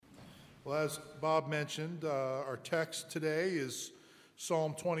Well, as Bob mentioned, our text today is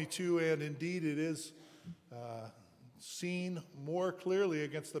Psalm 22, and indeed it is seen more clearly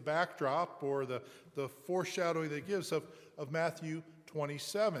against the backdrop or the foreshadowing that it gives of Matthew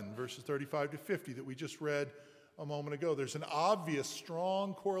 27, verses 35 to 50 that we just read a moment ago. There's an obvious,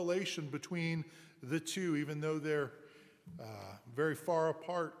 strong correlation between the two, even though they're very far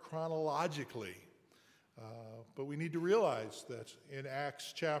apart chronologically. But we need to realize that in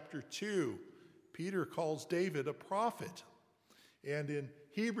Acts chapter 2, Peter calls David a prophet. And in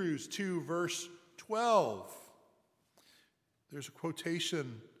Hebrews 2, verse 12, there's a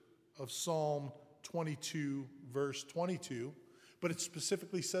quotation of Psalm 22, verse 22, but it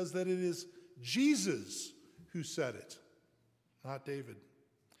specifically says that it is Jesus who said it, not David.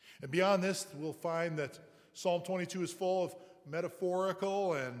 And beyond this, we'll find that Psalm 22 is full of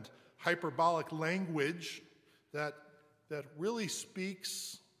metaphorical and hyperbolic language that really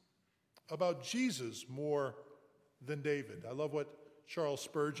speaks about Jesus more than David. I love what Charles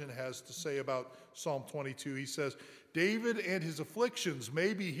Spurgeon has to say about Psalm 22. He says, David and his afflictions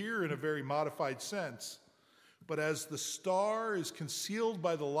may be here in a very modified sense, but as the star is concealed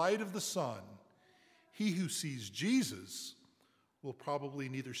by the light of the sun, he who sees Jesus will probably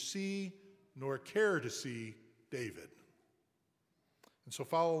neither see nor care to see David. And so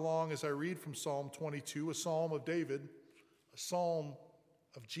follow along as I read from Psalm 22, a psalm of David, a psalm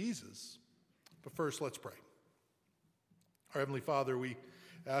of Jesus. But first, let's pray. Our Heavenly Father, we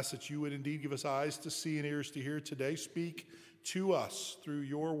ask that you would indeed give us eyes to see and ears to hear today. Speak to us through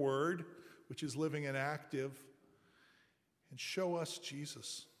your word, which is living and active, and show us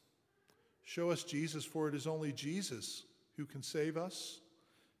Jesus. Show us Jesus, for it is only Jesus who can save us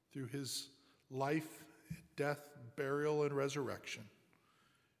through his life, death, burial, and resurrection.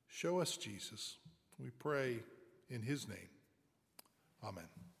 Show us Jesus. We pray in his name. Amen.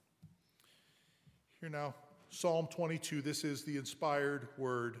 Here now, Psalm 22. This is the inspired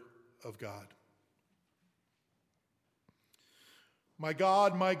word of God. My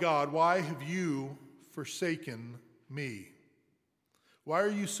God, why have you forsaken me? Why are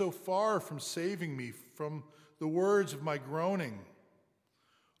you so far from saving me from the words of my groaning?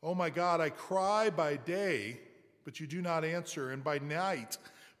 Oh my God, I cry by day, but you do not answer, and by night,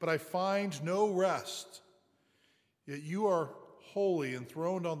 but I find no rest. Yet you are holy,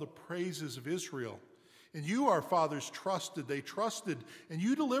 enthroned on the praises of Israel. And you, our fathers, trusted. They trusted, and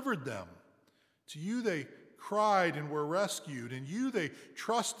you delivered them. To you they cried and were rescued. And you they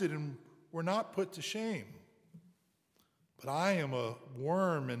trusted and were not put to shame. But I am a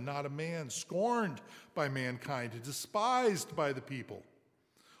worm and not a man, scorned by mankind and despised by the people.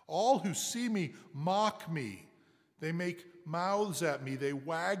 All who see me mock me. They make mouths at me. They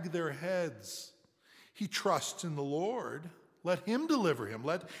wag their heads. He trusts in the Lord. Let him deliver him.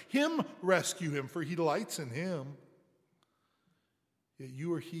 Let him rescue him, for he delights in him. Yet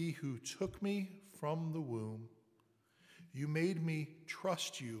you are he who took me from the womb. You made me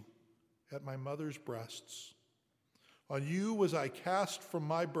trust you at my mother's breasts. On you was I cast from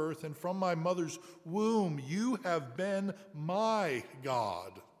my birth, and from my mother's womb you have been my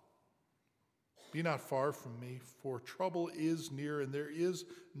God. Be not far from me, for trouble is near, and there is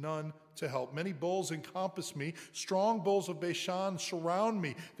none to help. Many bulls encompass me. Strong bulls of Bashan surround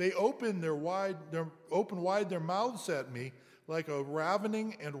me. They open wide their mouths at me like a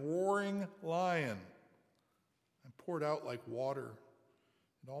ravening and roaring lion. I'm poured out like water,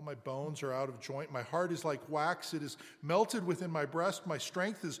 and all my bones are out of joint. My heart is like wax. It is melted within my breast. My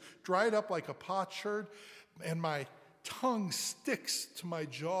strength is dried up like a potsherd, and my tongue sticks to my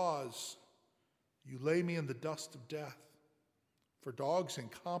jaws. You lay me in the dust of death. For dogs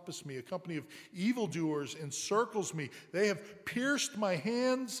encompass me. A company of evildoers encircles me. They have pierced my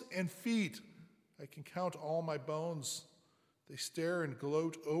hands and feet. I can count all my bones. They stare and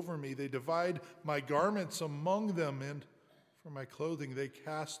gloat over me. They divide my garments among them, and for my clothing they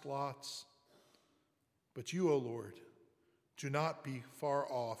cast lots. But you, O Lord, do not be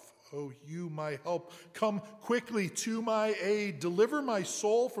far off. O you, my help, come quickly to my aid. Deliver my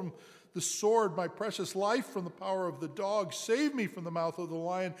soul from the sword, my precious life from the power of the dog. Save me from the mouth of the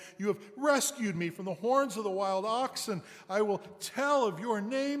lion. You have rescued me from the horns of the wild oxen. I will tell of your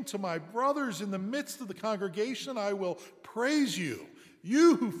name to my brothers. In the midst of the congregation, I will praise you.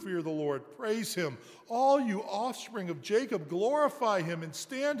 You who fear the Lord, praise him. All you offspring of Jacob, glorify him and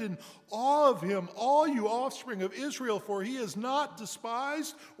stand in awe of him. All you offspring of Israel, for he has not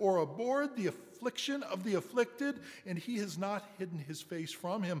despised or abhorred the affliction of the afflicted, and he has not hidden his face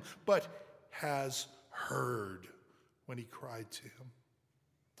from him, but has heard when he cried to him.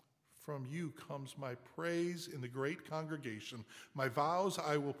 from you comes my praise in the great congregation. My vows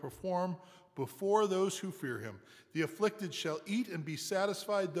I will perform before those who fear him. The afflicted shall eat and be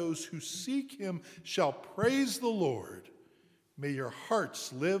satisfied. Those who seek him shall praise the Lord. May your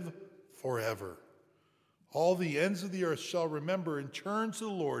hearts live forever. All the ends of the earth shall remember and turn to the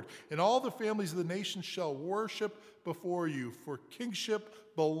Lord, and all the families of the nations shall worship before you, for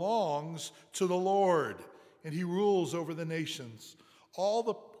kingship belongs to the Lord, and he rules over the nations. All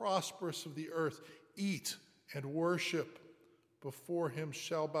the prosperous of the earth eat and worship before him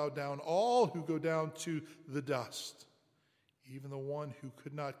shall bow down, all who go down to the dust, even the one who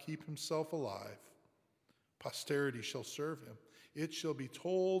could not keep himself alive. Posterity shall serve him. It shall be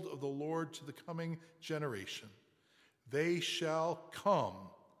told of the Lord to the coming generation. They shall come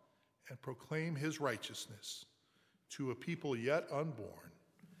and proclaim his righteousness to a people yet unborn,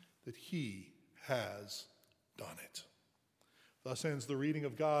 that he has done it. Thus ends the reading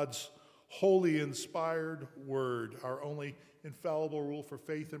of God's holy, inspired word, our only infallible rule for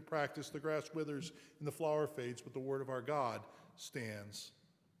faith and practice. The grass withers and the flower fades, but the word of our God stands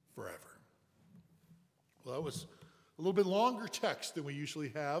forever. Well, that was a little bit longer text than we usually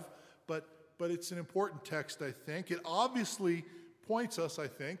have, but it's an important text, I think. It obviously points us, I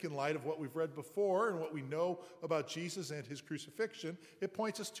think, in light of what we've read before and what we know about Jesus and his crucifixion, it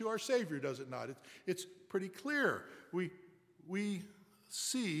points us to our Savior, does it not? It's pretty clear. We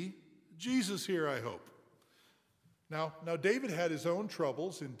see Jesus here, I hope. Now, David had his own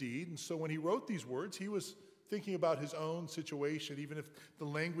troubles, indeed, and so when he wrote these words, he was thinking about his own situation, even if the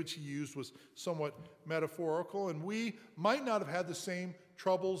language he used was somewhat metaphorical. And we might not have had the same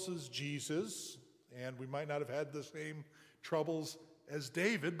troubles as Jesus, and we might not have had the same troubles as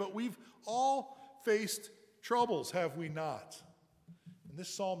David, but we've all faced troubles, have we not? And this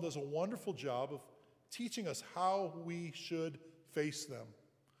psalm does a wonderful job of teaching us how we should face them,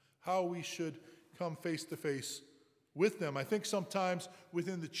 how we should come face to face with them. I think sometimes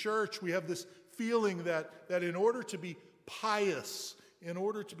within the church we have this feeling that in order to be pious, in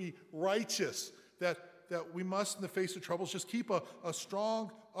order to be righteous, that we must, in the face of troubles, just keep a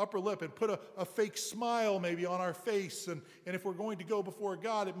strong upper lip and put a fake smile maybe on our face. And if we're going to go before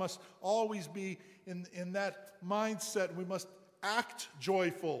God, it must always be in that mindset. We must act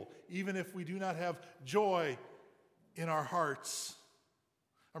joyful, even if we do not have joy in our hearts.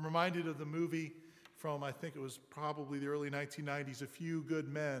 I'm reminded of the movie from, I think it was probably the early 1990s, A Few Good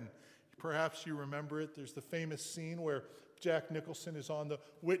Men. Perhaps you remember it. There's the famous scene where Jack Nicholson is on the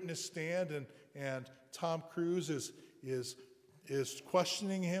witness stand and Tom Cruise is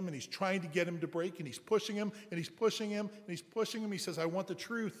questioning him, and he's trying to get him to break, and he's pushing him, and he's pushing him, and he's pushing him. He says, I want the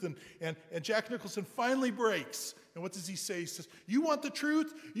truth. And Jack Nicholson finally breaks. And what does he say? He says, you want the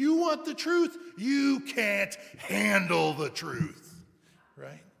truth? You want the truth? You can't handle the truth.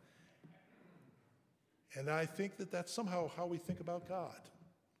 Right? And I think that that's somehow how we think about God.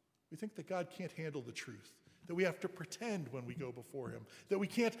 We think that God can't handle the truth, that we have to pretend when we go before him, that we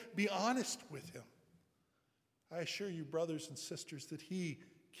can't be honest with him. I assure you, brothers and sisters, that he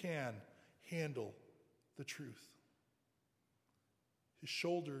can handle the truth. His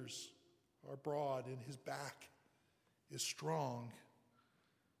shoulders are broad and his back is strong.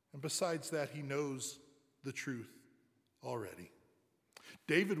 And besides that, he knows the truth already.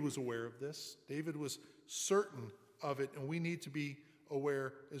 David was aware of this. David was certain of it, and we need to be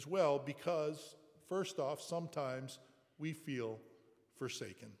aware as well because, first off, sometimes we feel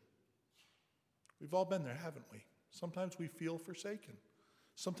forsaken. We've all been there, haven't we? Sometimes we feel forsaken.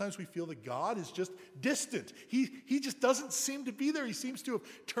 Sometimes we feel that God is just distant. He just doesn't seem to be there. He seems to have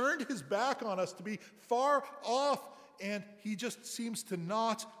turned his back on us, to be far off, and he just seems to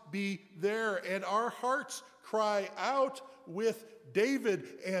not be there. And our hearts cry out with David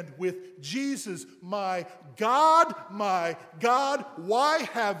and with Jesus, my God, why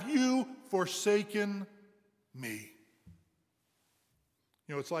have you forsaken me?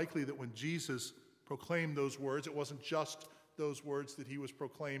 You know, it's likely that when Jesus proclaimed those words, it wasn't just those words that he was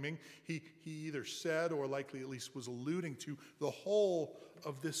proclaiming. He either said or likely at least was alluding to the whole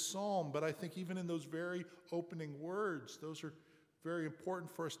of this psalm. But I think even in those very opening words, those are very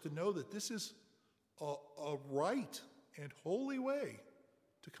important for us to know that this is a right and holy way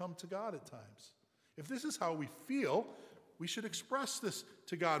to come to God at times. If this is how we feel, we should express this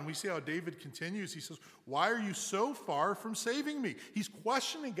to God. And we see how David continues. He says, why are you so far from saving me? He's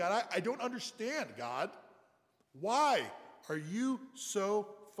questioning God. I don't understand, God. Why are you so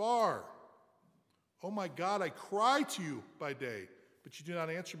far? Oh my God, I cry to you by day, but you do not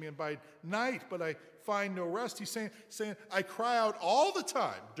answer me, and by night, but I find no rest. He's saying, I cry out all the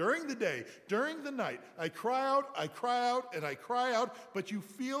time, during the day, during the night. I cry out, and I cry out, but you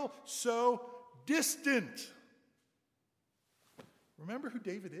feel so distant. Remember who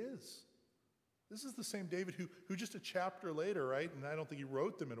David is. This is the same David who just a chapter later, right? And I don't think he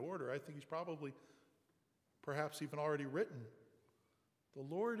wrote them in order. I think he's probably, perhaps even already written. The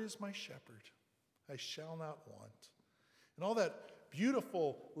Lord is my shepherd. I shall not want. And all that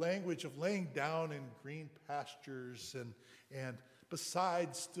beautiful language of laying down in green pastures and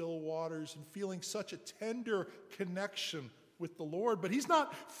beside still waters and feeling such a tender connection with the Lord. But he's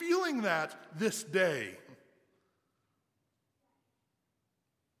not feeling that this day.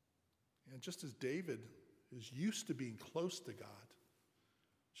 And just as David is used to being close to God,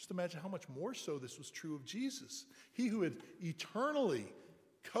 just imagine how much more so this was true of Jesus. He who had eternally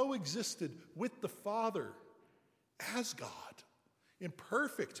coexisted with the Father as God in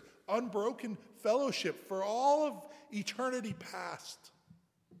perfect, unbroken fellowship for all of eternity past.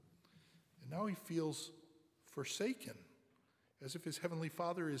 And now he feels forsaken, as if his heavenly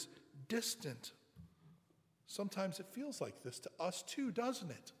Father is distant. Sometimes it feels like this to us too,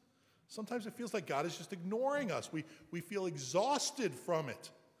 doesn't it? Sometimes it feels like God is just ignoring us. We feel exhausted from it,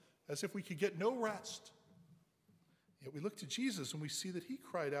 as if we could get no rest. Yet we look to Jesus and we see that he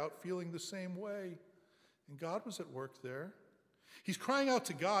cried out feeling the same way. And God was at work there. He's crying out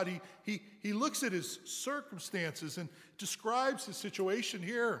to God. He looks at his circumstances and describes his situation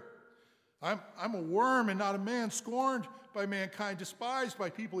here. I'm a worm and not a man, scorned by mankind, despised by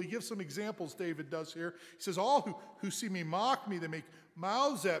people. He gives some examples, David does here. He says, all who see me mock me. They make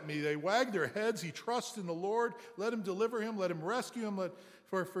mouths at me. They wag their heads. He trusts in the Lord. Let him deliver him. Let him rescue him.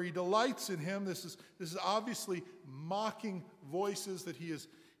 For he delights in him. This is obviously mocking voices that he is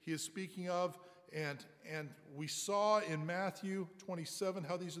speaking of. And we saw in Matthew 27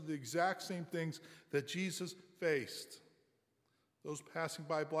 how these are the exact same things that Jesus faced. Those passing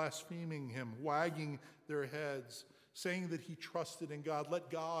by blaspheming him, wagging their heads, saying that he trusted in God. Let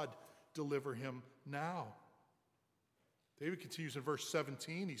God deliver him now. David continues in verse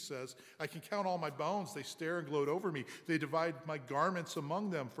 17. He says, I can count all my bones. They stare and gloat over me. They divide my garments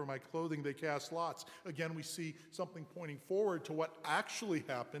among them. For my clothing they cast lots. Again, we see something pointing forward to what actually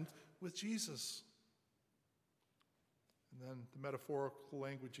happened with Jesus. And then the metaphorical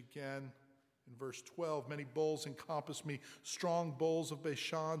language again in verse 12. Many bulls encompass me. Strong bulls of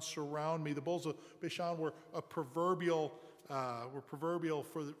Bashan surround me. The bulls of Bashan were proverbial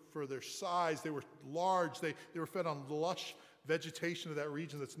for their size. They were large. They were fed on lush vegetation of that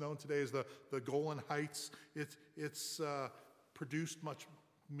region that's known today as the Golan Heights. It's produced much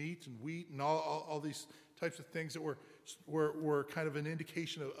meat and wheat and all these types of things that were kind of an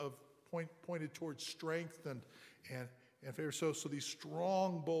indication of pointed towards strength and favor. So these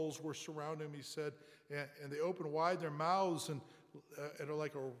strong bulls were surrounding him, he said, and they open wide their mouths and are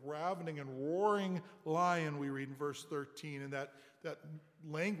like a ravening and roaring lion, we read in verse 13. And that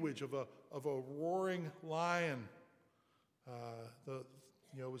language of a roaring lion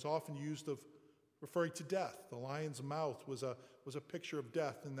was often used of referring to death. The lion's mouth was a picture of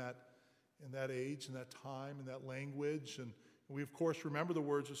death in that age, in that time, in that language. And we, of course, remember the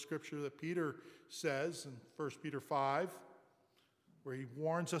words of Scripture that Peter says in 1 Peter 5, where he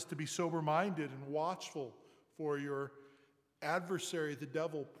warns us to be sober-minded and watchful, for your adversary, the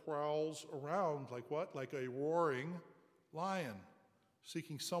devil, prowls around like what? Like a roaring lion,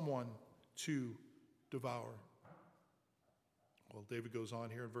 seeking someone to devour. Well, David goes on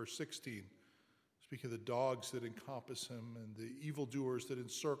here in verse 16, speaking of the dogs that encompass him and the evildoers that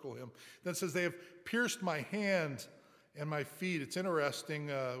encircle him. Then it says, they have pierced my hand and my feet. It's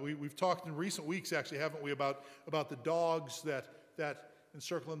interesting. We've talked in recent weeks, actually, haven't we, about the dogs that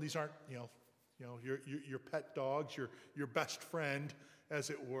encircle him. These aren't, your pet dogs, your best friend, as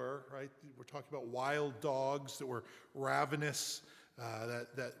it were, right? We're talking about wild dogs that were ravenous,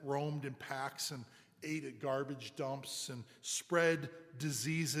 that roamed in packs and ate at garbage dumps and spread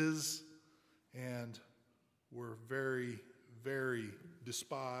diseases and were very, very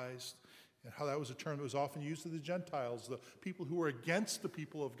despised. And how that was a term that was often used to the Gentiles, the people who were against the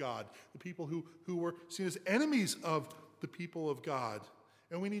people of God, the people who were seen as enemies of the people of God.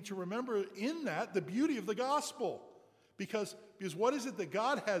 And we need to remember in that the beauty of the gospel. Because what is it that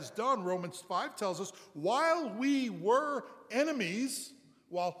God has done? Romans 5 tells us, while we were enemies,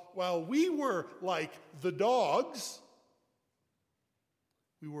 while we were like the dogs,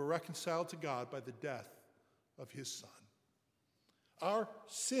 we were reconciled to God by the death of his Son. Our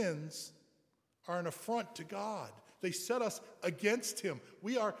sins are an affront to God. They set us against him.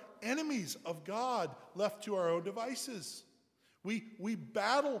 We are enemies of God, left to our own devices. We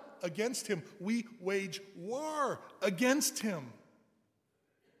battle against him. We wage war against him.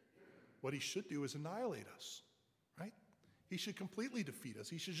 What he should do is annihilate us, right? He should completely defeat us.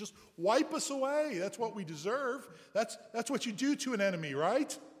 He should just wipe us away. That's what we deserve. That's what you do to an enemy,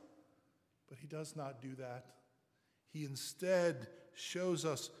 right? But he does not do that. He instead shows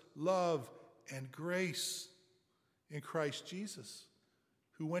us love and grace in Christ Jesus,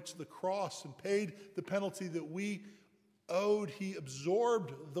 who went to the cross and paid the penalty that we owed. He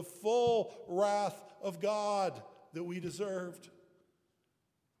absorbed the full wrath of God that we deserved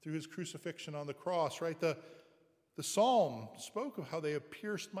through his crucifixion on the cross, right? The psalm spoke of how they have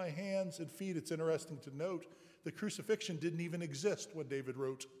pierced my hands and feet. It's interesting to note the crucifixion didn't even exist when David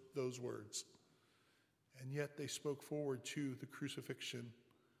wrote those words. And yet they spoke forward to the crucifixion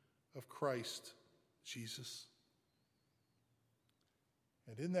of Christ Jesus.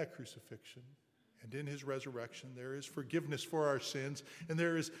 And in that crucifixion and in his resurrection, there is forgiveness for our sins, and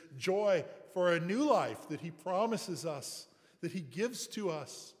there is joy for a new life that he promises us, that he gives to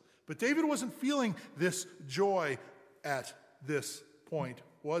us. But David wasn't feeling this joy at this point,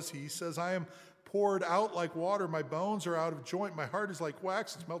 was he? He says, I am poured out like water. My bones are out of joint. My heart is like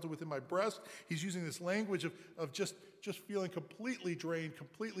wax. It's melted within my breast. He's using this language of just feeling completely drained,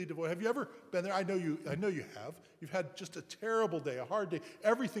 completely devoid. Have you ever been there? I know you have. You've had just a terrible day, a hard day.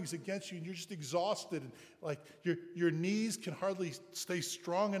 Everything's against you, and you're just exhausted. And like your knees can hardly stay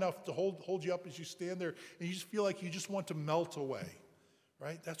strong enough to hold you up as you stand there, and you just feel like you just want to melt away.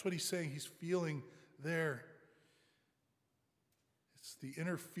 Right? That's what he's saying. He's feeling there. It's the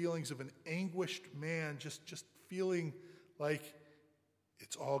inner feelings of an anguished man, just feeling like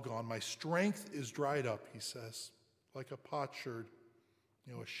it's all gone. My strength is dried up, he says, like a potsherd,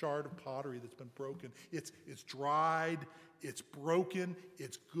 a shard of pottery that's been broken. It's dried, it's broken,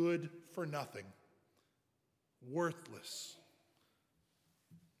 it's good for nothing, worthless.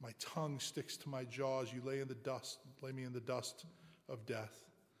 My tongue sticks to my jaws. You lay me in the dust of death.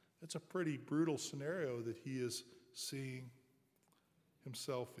 It's a pretty brutal scenario that he is seeing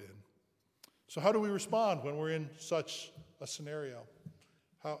himself in. So how do we respond when we're in such a scenario?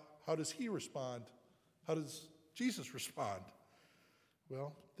 How does he respond? How does Jesus respond?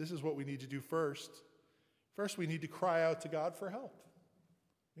 Well, this is what we need to do first. First, we need to cry out to God for help.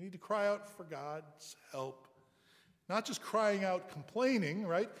 We need to cry out for God's help. Not just crying out complaining,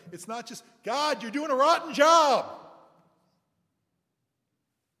 right? It's not just, God, you're doing a rotten job.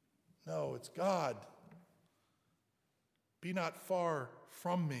 No, it's God. Be not far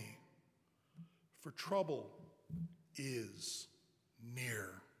from me, for trouble is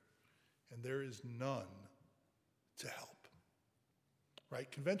near, and there is none to help. Right?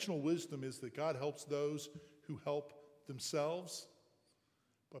 Conventional wisdom is that God helps those who help themselves,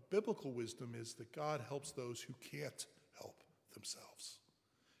 but biblical wisdom is that God helps those who can't help themselves.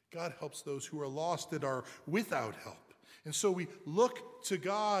 God helps those who are lost and are without help. And so we look to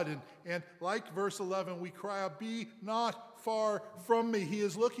God, and like verse 11, we cry out, be not far from me. He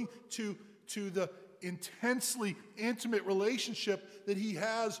is looking to the intensely intimate relationship that he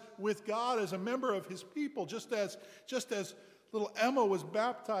has with God as a member of his people, just as little Emma was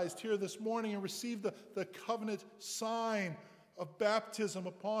baptized here this morning and received the covenant sign of baptism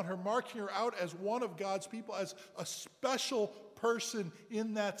upon her, marking her out as one of God's people, as a special person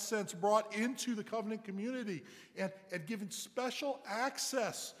in that sense, brought into the covenant community and given special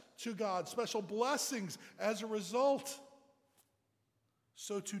access to God, special blessings as a result.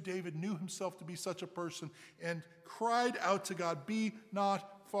 So too David knew himself to be such a person and cried out to God, be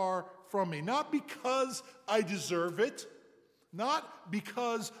not far from me. Not because I deserve it, not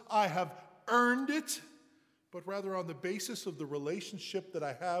because I have earned it, but rather on the basis of the relationship that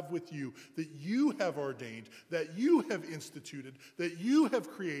I have with you, that you have ordained, that you have instituted, that you have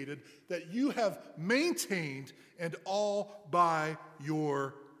created, that you have maintained, and all by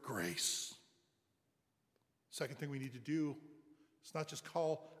your grace. Second thing we need to do is not just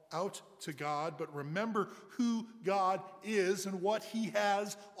call out to God, but remember who God is and what he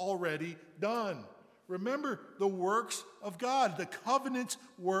has already done. Remember the works of God, the covenant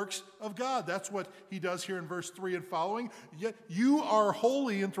works of God. That's what he does here in verse 3 and following. Yet you are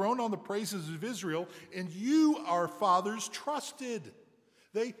holy, enthroned on the praises of Israel, and you, our fathers, trusted.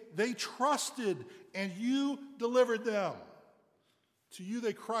 They trusted, and you delivered them. To you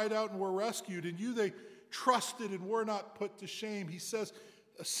they cried out and were rescued, and you they trusted and were not put to shame. He says,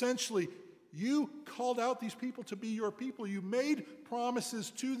 essentially, you called out these people to be your people. You made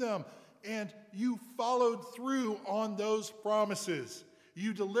promises to them, and you followed through on those promises.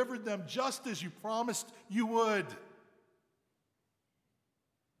 You delivered them just as you promised you would.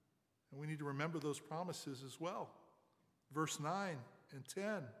 And we need to remember those promises as well. Verse 9 and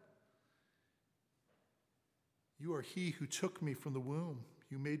 10. You are he who took me from the womb.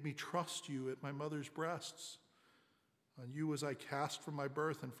 You made me trust you at my mother's breasts. On you was I cast from my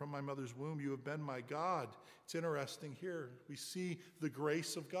birth, and from my mother's womb you have been my God. It's interesting here. We see the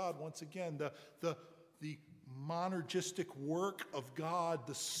grace of God once again, the monergistic work of God,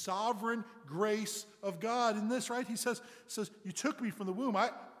 the sovereign grace of God. In this, right, he says, you took me from the womb. I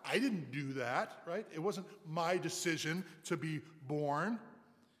didn't do that, right? It wasn't my decision to be born.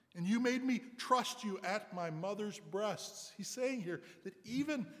 And you made me trust you at my mother's breasts. He's saying here that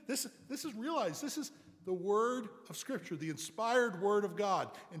even, this is realized, this is the word of Scripture, the inspired word of God.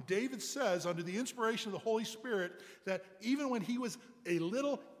 And David says, under the inspiration of the Holy Spirit, that even when he was a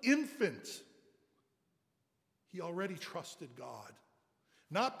little infant, he already trusted God.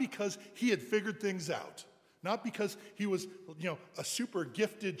 Not because he had figured things out. Not because he was, a super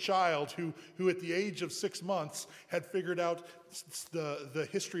gifted child who at the age of 6 months had figured out the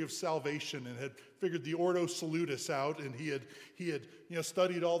history of salvation and had figured the Ordo Salutis out, and he had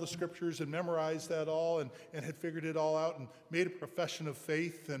studied all the scriptures and memorized that all and had figured it all out and made a profession of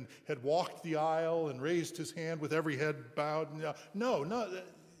faith and had walked the aisle and raised his hand with every head bowed. No.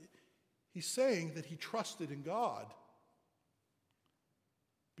 He's saying that he trusted in God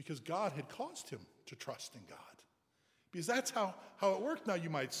because God had caused him to trust in God. Because that's how it worked. Now you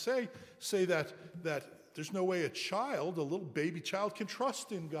might say that there's no way a little baby child can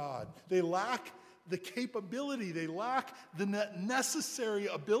trust in God. They lack the capability, they lack the necessary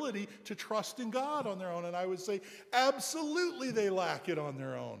ability to trust in God on their own. And I would say absolutely they lack it on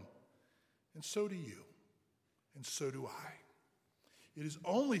their own. And so do you. And so do I. It is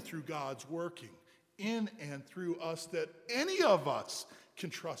only through God's working in and through us that any of us can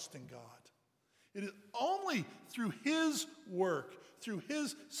trust in God. It is only through his work, through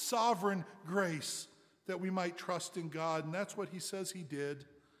his sovereign grace, that we might trust in God. And that's what he says he did.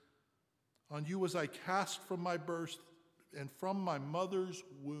 On you was I cast from my birth and from my mother's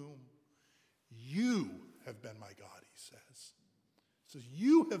womb. You have been my God, he says. He says,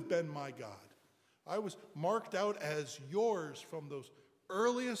 you have been my God. I was marked out as yours from those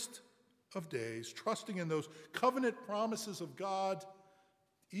earliest of days, trusting in those covenant promises of God,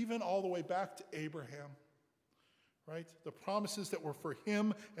 even all the way back to Abraham, right? The promises that were for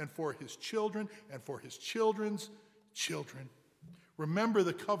him and for his children and for his children's children. Remember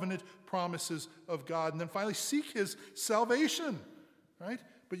the covenant promises of God. And then finally, seek his salvation, right?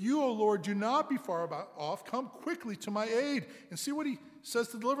 But you, O Lord, do not be far off. Come quickly to my aid. And see what he says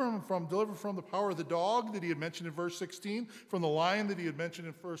to deliver him from. Deliver from the power of the dog that he had mentioned in verse 16, from the lion that he had mentioned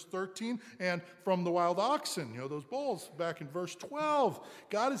in verse 13, and from the wild oxen, those bulls back in verse 12.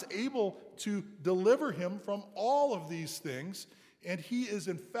 God is able to deliver him from all of these things, and he is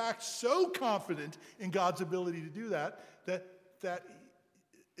in fact so confident in God's ability to do that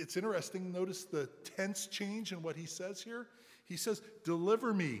it's interesting. Notice the tense change in what he says here. He says,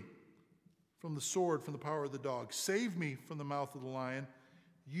 deliver me from the sword, from the power of the dog. Save me from the mouth of the lion.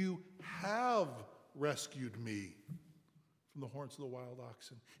 You have rescued me from the horns of the wild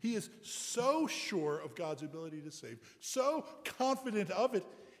oxen. He is so sure of God's ability to save, so confident of it,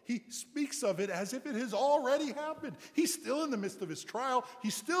 he speaks of it as if it has already happened. He's still in the midst of his trial.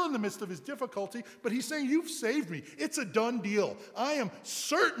 He's still in the midst of his difficulty, but he's saying, you've saved me. It's a done deal. I am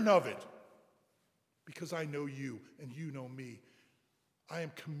certain of it because I know you and you know me. I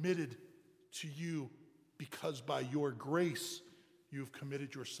am committed to you because by your grace you've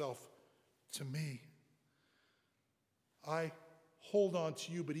committed yourself to me. I hold on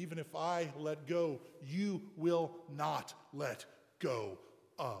to you, but even if I let go, you will not let go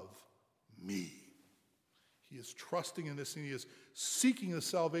of me. He is trusting in this, and he is seeking the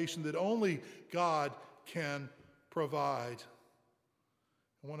salvation that only God can provide.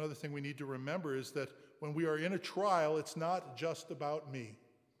 And one other thing we need to remember is that when we are in a trial, it's not just about me,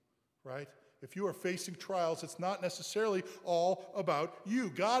 right? If you are facing trials, it's not necessarily all about you.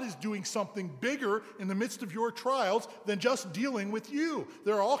 God is doing something bigger in the midst of your trials than just dealing with you.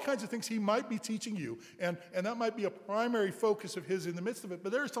 There are all kinds of things he might be teaching you, and that might be a primary focus of his in the midst of it.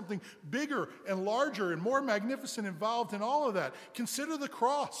 But there is something bigger and larger and more magnificent involved in all of that. Consider the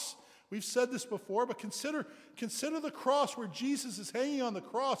cross. We've said this before, but consider the cross where Jesus is hanging on the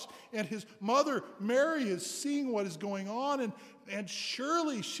cross and his mother Mary is seeing what is going on, and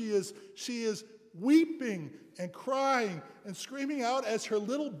surely she is weeping and crying and screaming out as her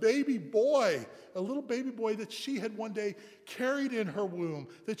little baby boy, a little baby boy that she had one day carried in her womb,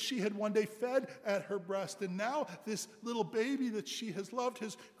 that she had one day fed at her breast. And now this little baby that she has loved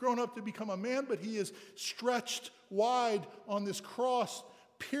has grown up to become a man, but he is stretched wide on this cross,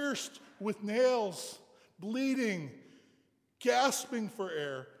 pierced with nails, bleeding, gasping for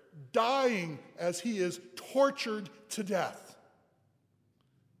air, dying as he is tortured to death.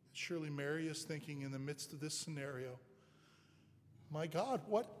 Surely Mary is thinking in the midst of this scenario, my God,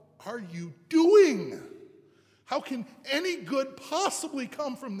 what are you doing? How can any good possibly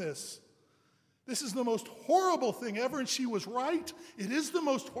come from this? This is the most horrible thing ever, and she was right. It is the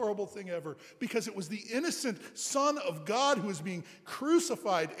most horrible thing ever, because it was the innocent Son of God who was being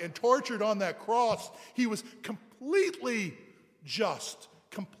crucified and tortured on that cross. He was completely just,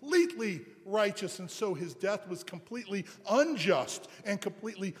 completely righteous, and so his death was completely unjust and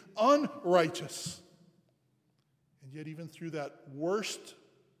completely unrighteous. And yet, even through that worst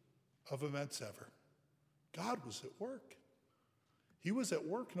of events ever, God was at work. He was at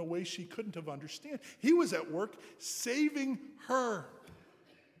work in a way she couldn't have understood. He was at work saving her.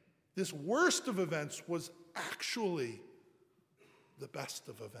 This worst of events was actually the best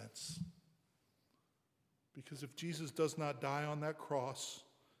of events. Because if Jesus does not die on that cross,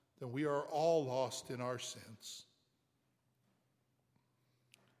 then we are all lost in our sins.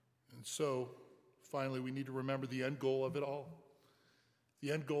 And so, finally, we need to remember the end goal of it all.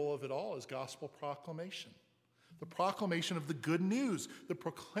 The end goal of it all is gospel proclamation. The proclamation of the good news, the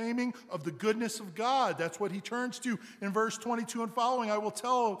proclaiming of the goodness of God. That's what he turns to in verse 22 and following. I will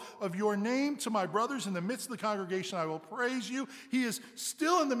tell of your name to my brothers in the midst of the congregation. I will praise you. He is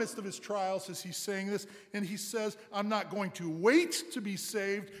still in the midst of his trials as he's saying this. And he says, I'm not going to wait to be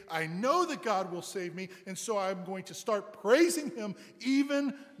saved. I know that God will save me. And so I'm going to start praising him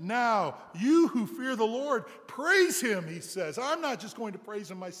even now. You who fear the Lord, praise him, he says. I'm not just going to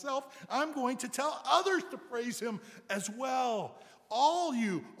praise him myself. I'm going to tell others to praise him as well. All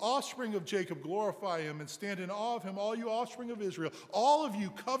you offspring of Jacob, glorify him and stand in awe of him, all you offspring of Israel, all of you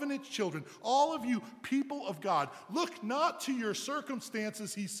covenant children, all of you people of God. Look not to your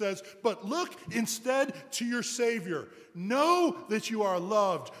circumstances, he says, but look instead to your Savior. Know that you are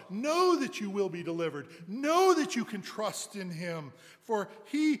loved. Know that you will be delivered. Know that you can trust in him. For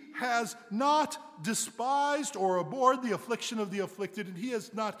he has not despised or abhorred the affliction of the afflicted, and he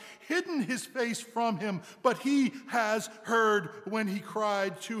has not hidden his face from him, but he has heard when he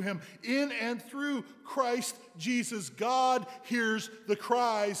cried to him. In and through Christ Jesus, God hears the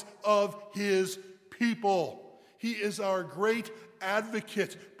cries of his people. He is our great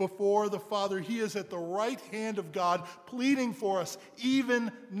advocate before the Father. He is at the right hand of God, pleading for us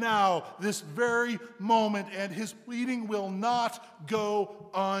even now, this very moment, and his pleading will not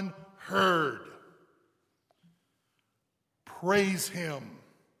go unheard. Praise him.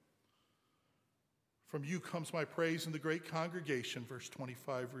 From you comes my praise in the great congregation. Verse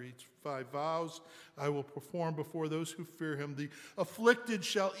 25 reads, 5 vows I will perform before those who fear him. The afflicted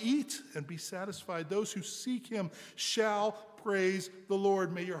shall eat and be satisfied. Those who seek him shall praise the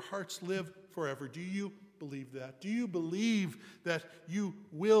Lord. May your hearts live forever. Do you believe that? Do you believe that you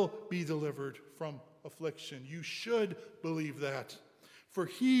will be delivered from affliction? You should believe that. For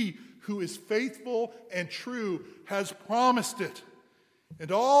he who is faithful and true has promised it. And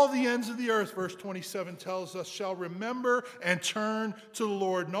all the ends of the earth, verse 27 tells us, shall remember and turn to the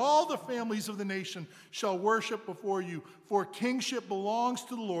Lord. And all the families of the nation shall worship before you. For kingship belongs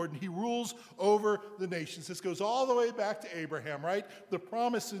to the Lord, and he rules over the nations. This goes all the way back to Abraham, right? The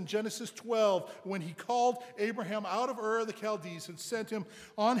promise in Genesis 12, when he called Abraham out of Ur of the Chaldees and sent him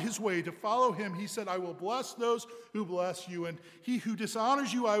on his way to follow him, he said, I will bless those who bless you, and he who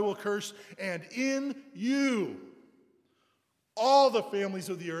dishonors you I will curse, and in you all the families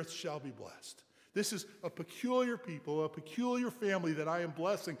of the earth shall be blessed. This is a peculiar people, a peculiar family that I am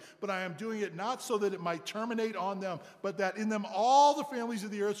blessing, but I am doing it not so that it might terminate on them, but that in them all the families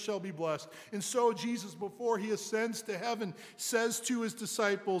of the earth shall be blessed. And so Jesus, before he ascends to heaven, says to his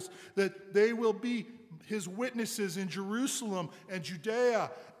disciples that they will be his witnesses in Jerusalem and Judea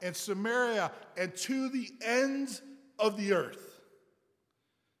and Samaria and to the ends of the earth.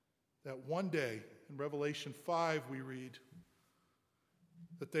 That one day, in Revelation 5 we read,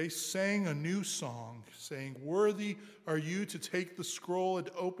 that they sang a new song, saying, worthy are you to take the scroll and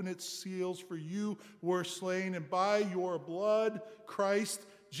open its seals, for you were slain, and by your blood, Christ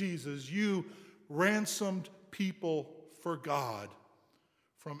Jesus, you ransomed people for God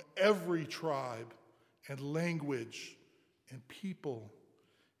from every tribe and language and people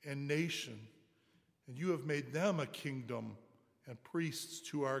and nation. And you have made them a kingdom and priests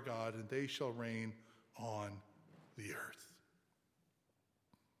to our God, and they shall reign on the earth.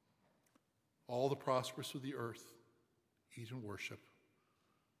 All the prosperous of the earth eat and worship.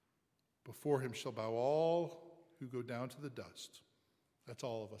 Before him shall bow all who go down to the dust. That's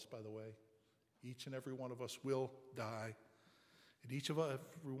all of us, by the way. Each and every one of us will die. And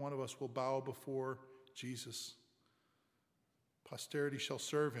every one of us will bow before Jesus. Posterity shall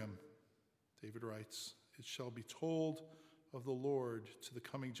serve him. David writes, it shall be told of the Lord to the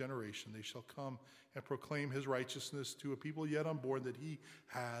coming generation. They shall come and proclaim his righteousness to a people yet unborn, that he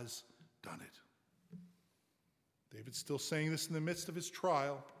has done it. David's still saying this in the midst of his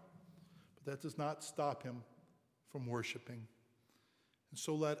trial, but that does not stop him from worshiping. And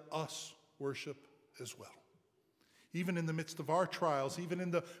so let us worship as well. Even in the midst of our trials, even in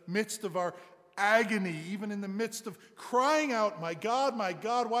the midst of our agony, even in the midst of crying out, my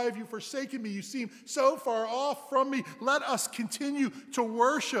God, why have you forsaken me? You seem so far off from me. Let us continue to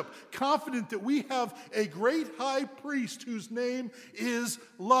worship, confident that we have a great high priest whose name is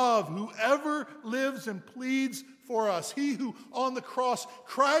love, who ever lives and pleads for us. He who on the cross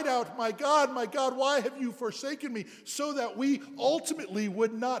cried out, my God, why have you forsaken me? So that we ultimately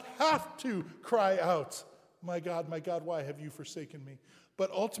would not have to cry out, my God, why have you forsaken me? But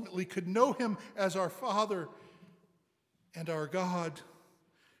ultimately could know him as our Father and our God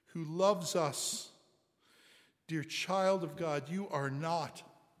who loves us. Dear child of God, you are not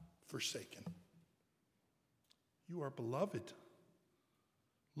forsaken. You are beloved.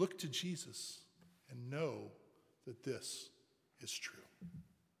 Look to Jesus and know that this is true.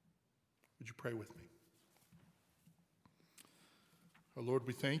 Would you pray with me? Our Lord,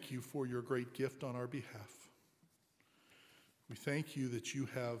 we thank you for your great gift on our behalf. We thank you that you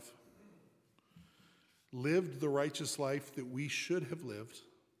have lived the righteous life that we should have lived,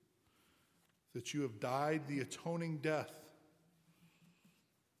 that you have died the atoning death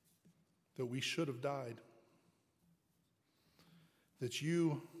that we should have died, that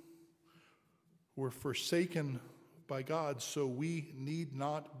you were forsaken by God so we need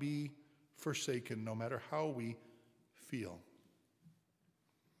not be forsaken no matter how we feel,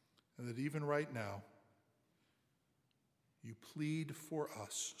 and that even right now, you plead for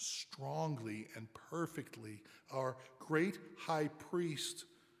us strongly and perfectly, our great high priest,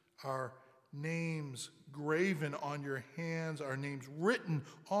 our names graven on your hands, our names written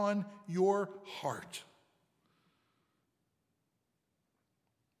on your heart.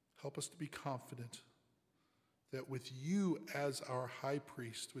 Help us to be confident that with you as our high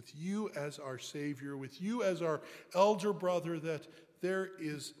priest, with you as our Savior, with you as our elder brother, that there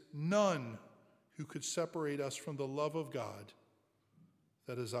is none who could separate us from the love of God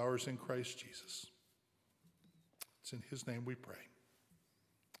that is ours in Christ Jesus. It's in his name we pray.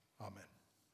 Amen.